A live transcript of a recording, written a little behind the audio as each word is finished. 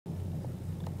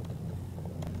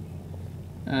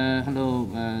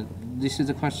Hello, this is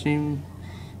a question.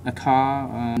 A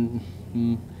car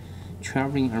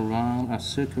traveling around a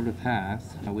circular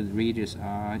path with radius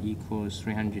r equals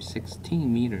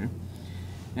 316 meter.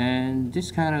 And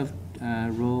this kind of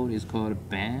road is called a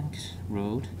banked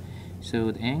road.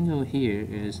 So the angle here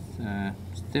is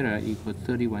theta equals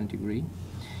 31 degree.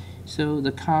 So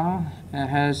the car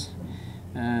has,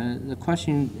 the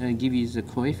question gives you the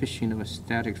coefficient of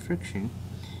static friction,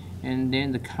 and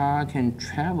then the car can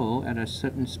travel at a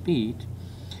certain speed,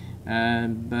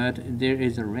 but there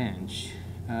is a range.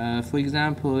 For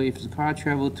example, if the car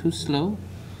travels too slow,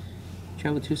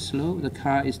 the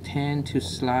car is tend to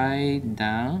slide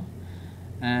down,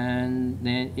 and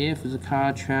then if the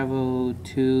car travel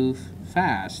too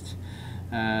fast,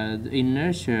 the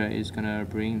inertia is gonna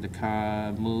bring the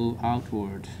car move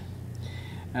outward.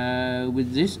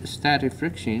 With this static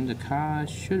friction, the car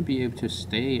should be able to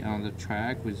stay on the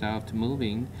track without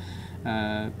moving.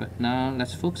 But now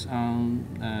let's focus on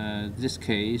this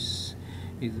case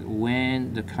is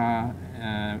when the car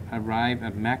arrives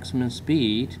at maximum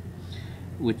speed,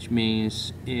 which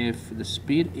means if the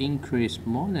speed increase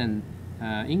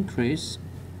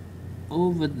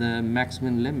over the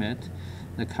maximum limit,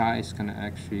 the car is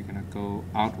actually gonna go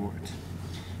outward.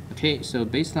 Okay, so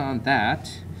based on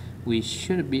that, we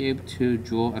should be able to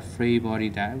draw a free body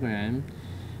diagram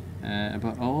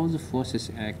about all the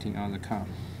forces acting on the car.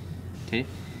 Okay,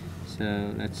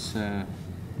 so let's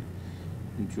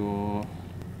draw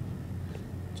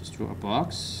a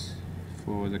box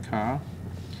for the car,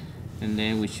 and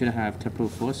then we should have temporal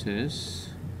forces.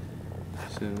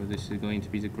 So this is going to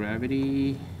be the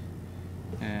gravity,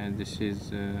 and this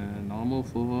is normal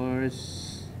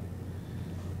force.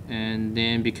 And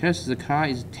then because the car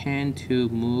is tend to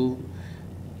move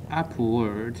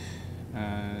upward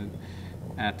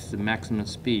at the maximum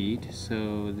speed,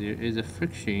 so there is a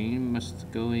friction must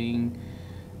going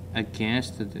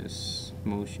against this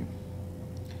motion.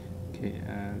 Okay,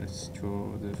 let's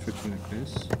draw the friction like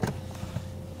this.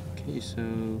 Okay,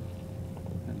 so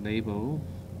a label.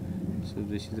 So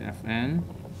this is Fn,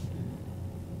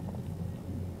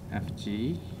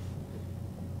 Fg,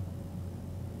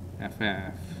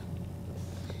 Ff.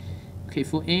 Okay,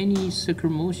 for any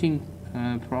circular motion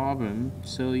problem,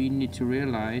 so you need to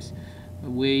realize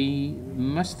we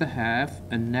must have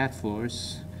a net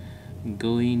force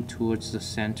going towards the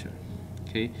center.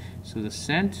 Okay, so the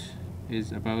center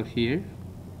is about here.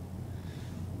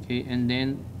 Okay, and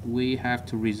then we have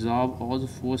to resolve all the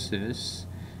forces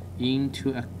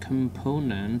into a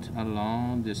component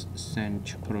along this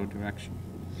centripetal direction.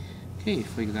 Okay,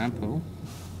 for example,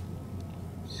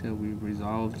 so we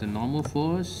resolve the normal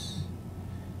force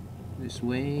this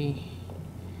way,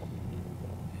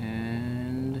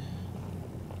 and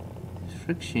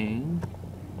friction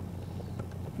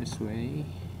this way.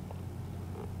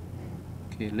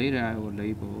 Okay, later I will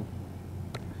label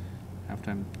after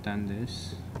I'm done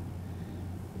this.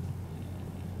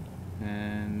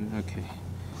 And okay,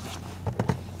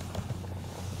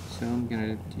 so I'm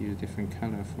gonna use a different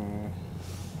color for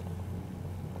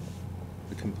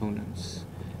the components.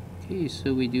 Okay,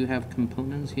 so we do have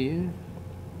components here.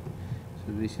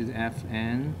 So this is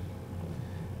Fn.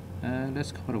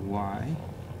 Let's call it Y.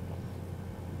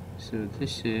 So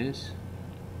this is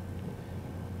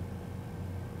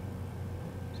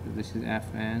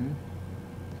Fn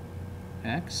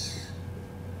X.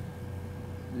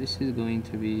 This is going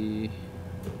to be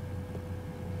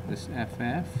this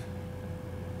Ff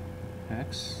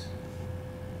X.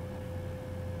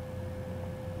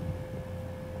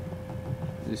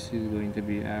 This is going to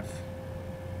be F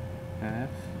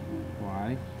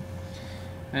Y.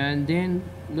 And then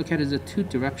look at the two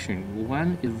direction.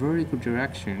 One is vertical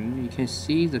direction. You can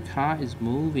see the car is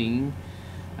moving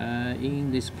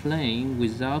in this plane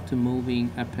without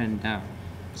moving up and down.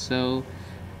 So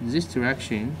this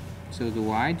direction, so the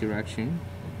Y direction,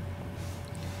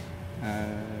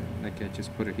 like I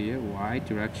just put it here, Y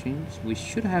direction, we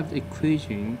should have the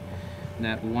equation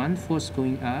that one force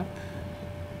going up,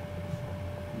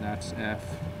 that's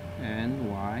F and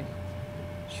Y,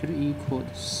 should equal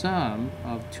the sum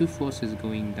of two forces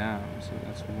going down. So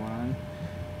that's one,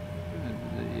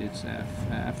 it's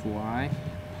Fy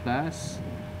plus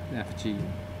Fg.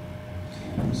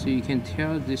 So you can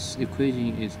tell this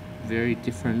equation is very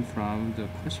different from the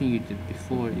question you did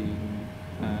before in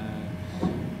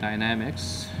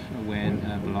dynamics when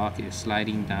a block is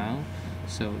sliding down.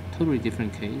 So totally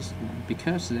different case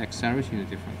because the acceleration is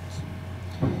different.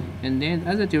 And then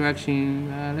other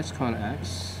direction, let's call it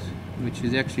X, which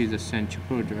is actually the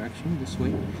centripetal direction this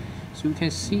way. So you can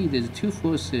see there's two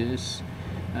forces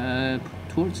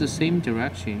towards the same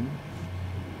direction.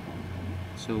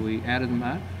 So So we added them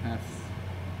up,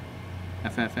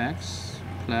 ffx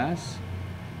plus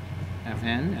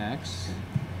fnx.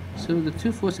 So the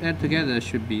two forces added together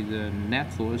should be the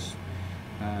net force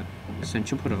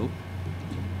centripetal.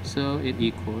 So it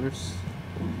equals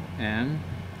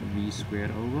mv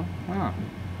squared over r.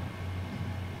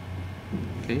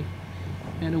 Okay,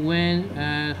 and when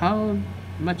how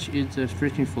much is the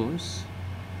friction force?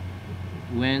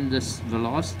 When the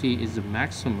velocity is the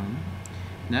maximum,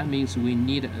 that means we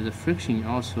need the friction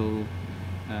also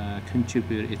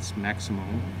contribute its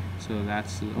maximum. So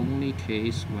that's the only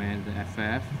case when the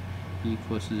ff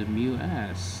equals to the mu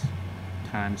s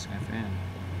times fn.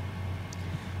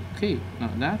 Okay, now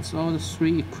that's all the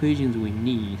three equations we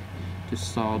need to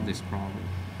solve this problem.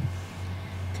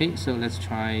 Okay, so let's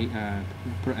try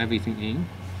put everything in.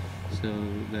 So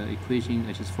the equation,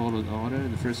 I just followed the order.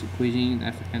 The first equation,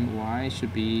 fny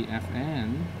should be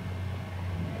fn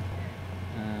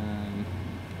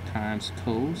times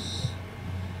cos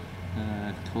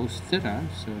theta.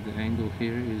 So the angle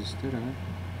here is theta.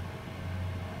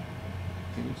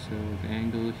 Okay, so the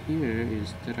angle here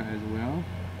is theta as well.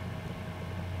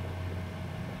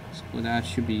 So that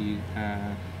should be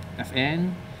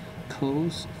fn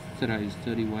cos theta is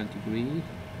 31 degrees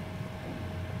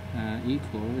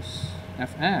equals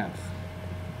ff.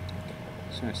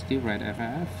 So I still write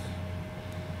ff.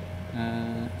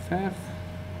 Ff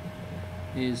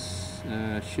is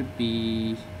should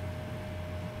be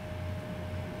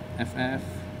ff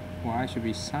y should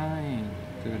be sine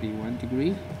 31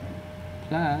 degree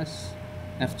plus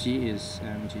fg is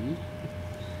mg.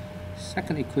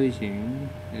 Second equation,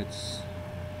 it's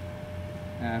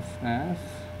ff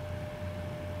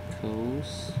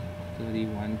cos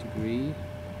 31 degree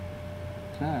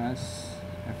plus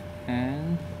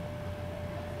fn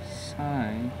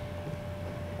sine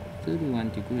 31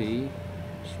 degree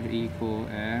should equal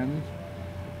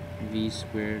v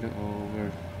squared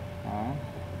over r.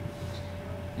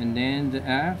 And then the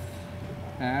f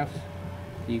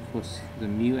equals the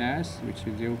mu s, which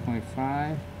is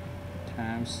 0.5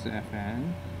 times the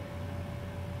fn.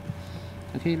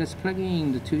 Okay, let's plug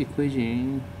in the two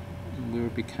equations will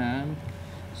become,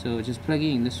 so just plug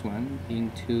in this one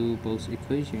into both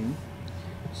equations.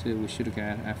 So we should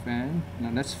get fn.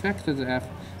 Now let's factor the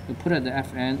we put the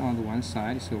fn on the one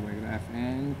side, so we're going to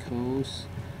fn cos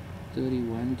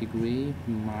 31 degree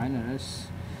minus,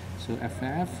 so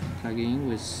ff plug in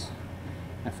with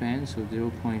fn, so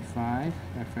 0.5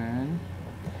 fn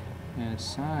and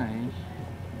sine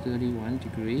 31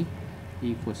 degree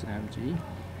equals mg.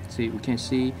 See, we can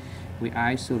see we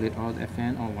isolate all the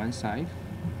fn on one side,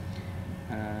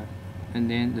 and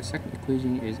then the second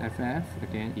equation is ff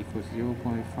again equals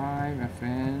 0.5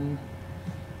 fn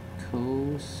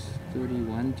cos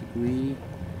 31 degree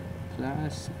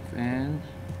plus fn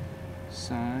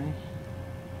sine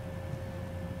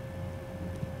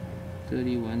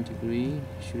 31 degree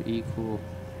should equal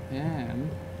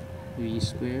v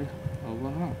squared over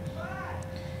r.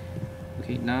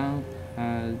 Okay, now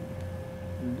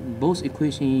both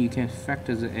equations you can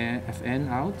factor the fn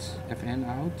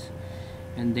out,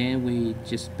 and then we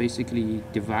just basically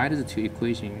divide the two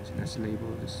equations. Let's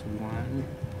label this 1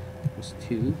 plus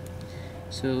 2.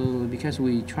 So because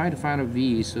we try to find a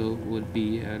v, so it would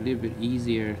be a little bit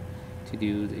easier to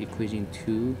do the equation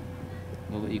 2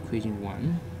 over equation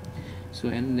 1. So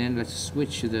and then let's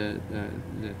switch the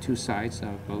two sides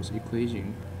of both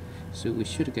equations. So we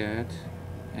should get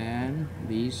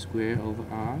v squared over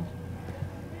r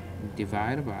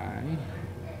divided by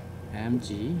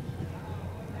mg,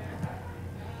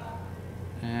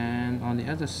 and on the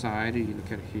other side you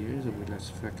look at here, so let's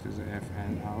factor the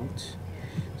fn out.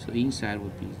 So inside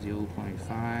would be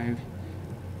 0.5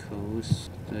 cos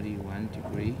 31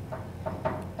 degree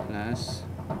plus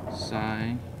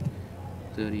sine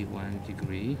 31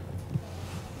 degree.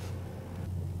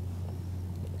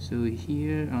 So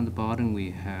here on the bottom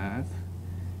we have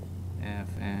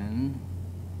fn.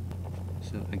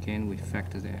 So again we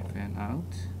factor the fn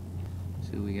out.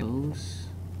 So we get cos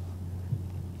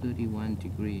 31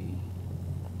 degree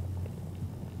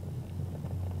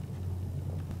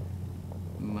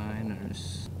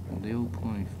minus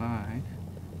 0.5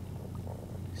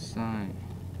 sine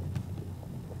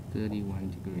 31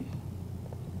 degree.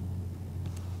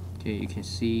 Okay, you can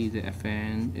see the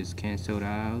fn is cancelled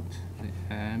out,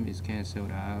 the m is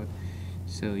cancelled out,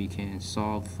 so you can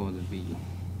solve for the v.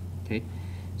 Okay,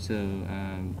 so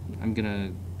I'm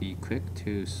gonna be quick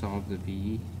to solve the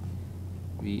v.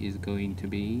 V is going to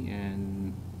be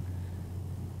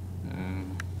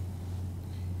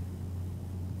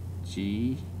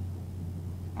g,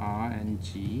 r and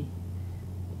g,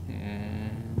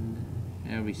 and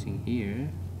everything here.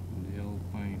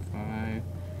 0.5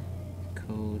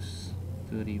 cos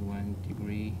 31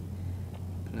 degree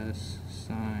plus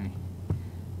sine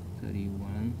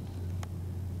 31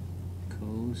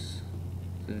 cos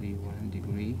 31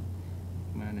 degree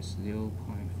minus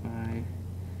 0.5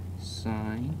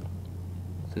 sine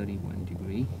 31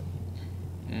 degree,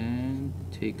 and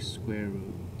take square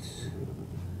root.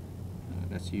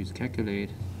 Let's use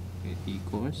calculate. It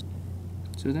equals,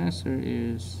 so the answer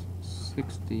is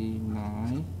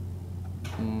 69.8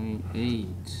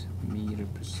 meter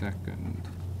per second.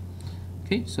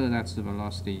 Okay, so that's the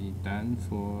velocity done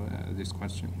for this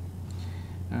question.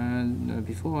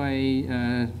 Before I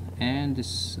end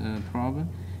this problem,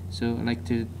 so I'd like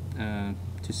to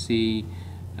see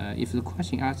if the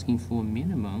question asking for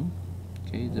minimum.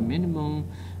 Okay, the minimum,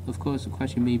 of course, the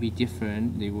question may be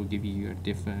different. They will give you a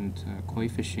different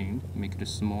coefficient, make it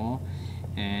small,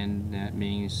 and that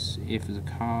means if the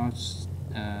car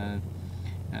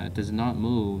does not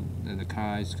move, then the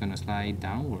car is going to slide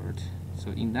downward.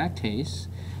 So in that case,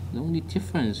 the only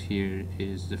difference here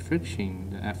is the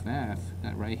friction, the FF,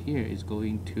 right here is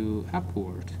going to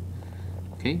upward.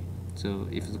 Okay, so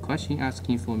if the question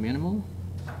asking for minimum,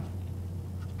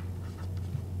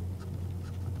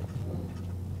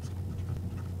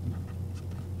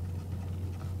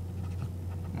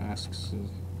 asks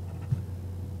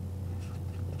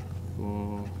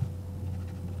for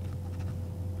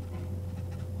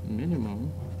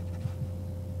minimum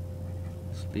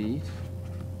speed,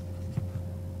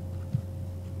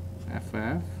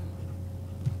 FF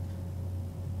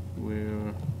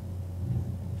will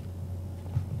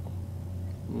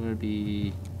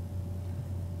be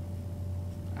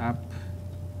up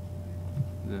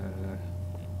the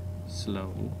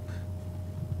slope.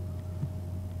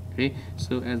 Okay,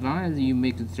 so as long as you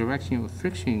make the direction of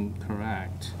friction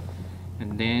correct,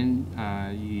 and then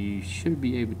you should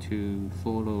be able to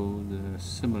follow the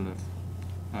similar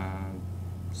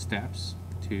steps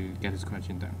to get this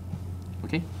question done.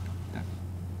 Okay.